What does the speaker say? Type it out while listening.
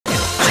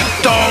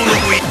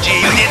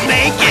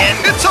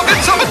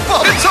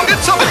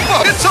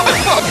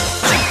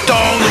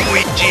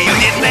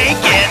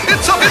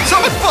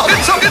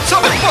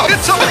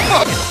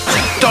fuck.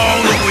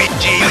 Don't we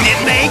dream it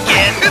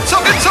naked? It's a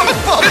fuck.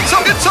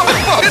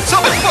 It's a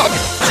fuck.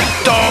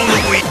 Don't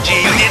we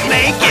dream it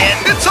naked?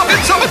 It's a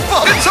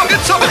fuck. It's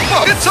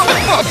a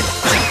fuck.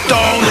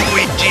 Don't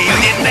we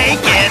dream it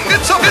naked?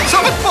 It's a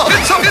fuck.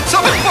 It's a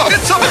fuck.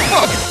 It's a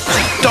fuck.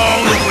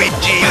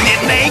 Don't we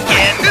dream it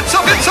naked? It's a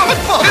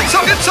fuck.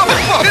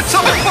 It's a fuck. It's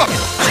a fuck.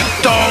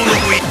 Don't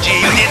we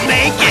dream it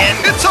naked?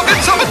 It's a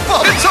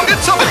fuck. It's a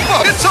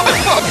fuck. It's a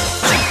fuck.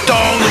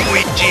 Don't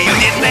we dream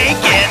it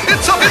naked?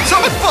 It's a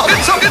fuck.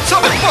 It's a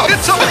fuck.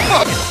 It's a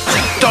fuck.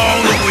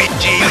 Don't we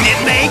dream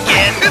it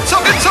naked? It's a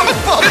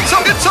fuck. It's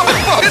a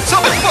fuck. It's a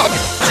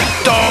fuck.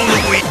 Don't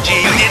we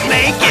dream it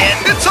naked?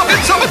 It's a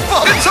fuck. It's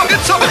a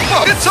fuck.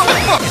 It's a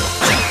fuck.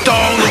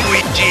 Don't we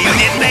dream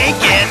it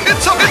naked?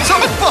 It's a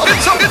fuck.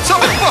 It's a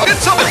fuck. It's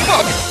a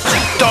fuck.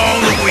 Don't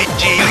we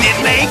dream it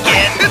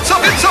naked? It's a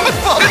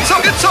fuck. It's a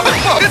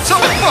fuck. It's a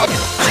fuck.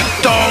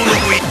 Don't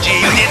we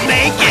dream it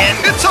naked?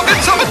 It's a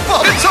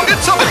fuck. It's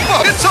a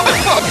fuck. It's a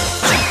fuck.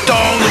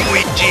 Don't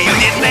we dream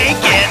it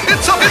naked?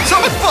 It's a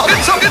fuck.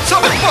 It's a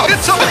fuck.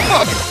 It's a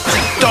fuck.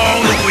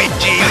 Don't we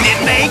dream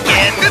it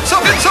naked? It's a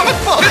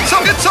fuck. It's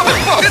a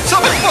fuck. It's a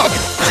fuck.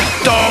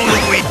 Don't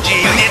we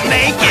dream it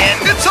naked?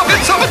 It's a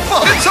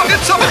fuck. It's a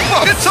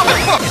fuck. It's a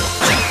fuck.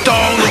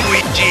 Don't we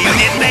dream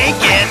it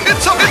naked?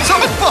 It's a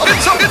fuck.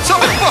 It's a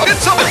fuck.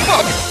 It's a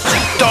fuck.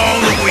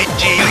 Don't we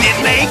dream it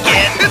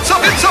naked? It's a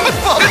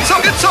fuck. It's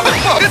a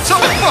fuck. It's a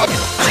fuck.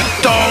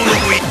 Don't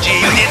we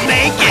dream it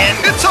naked?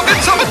 It's a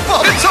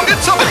fuck. It's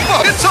a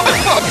fuck. It's a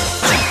fuck.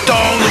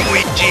 Don't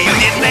we dream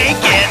it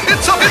naked?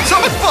 It's a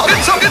fuck.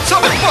 It's a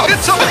fuck.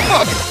 It's a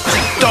fuck.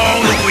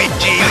 Don't we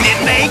dream it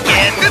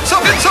naked? It's a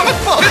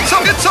fuck. It's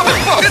a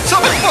fuck. It's a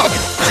fuck.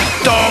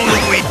 Don't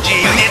we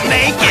dream it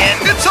naked?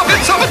 It's a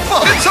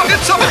fuck. It's a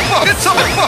fuck. It's a fuck.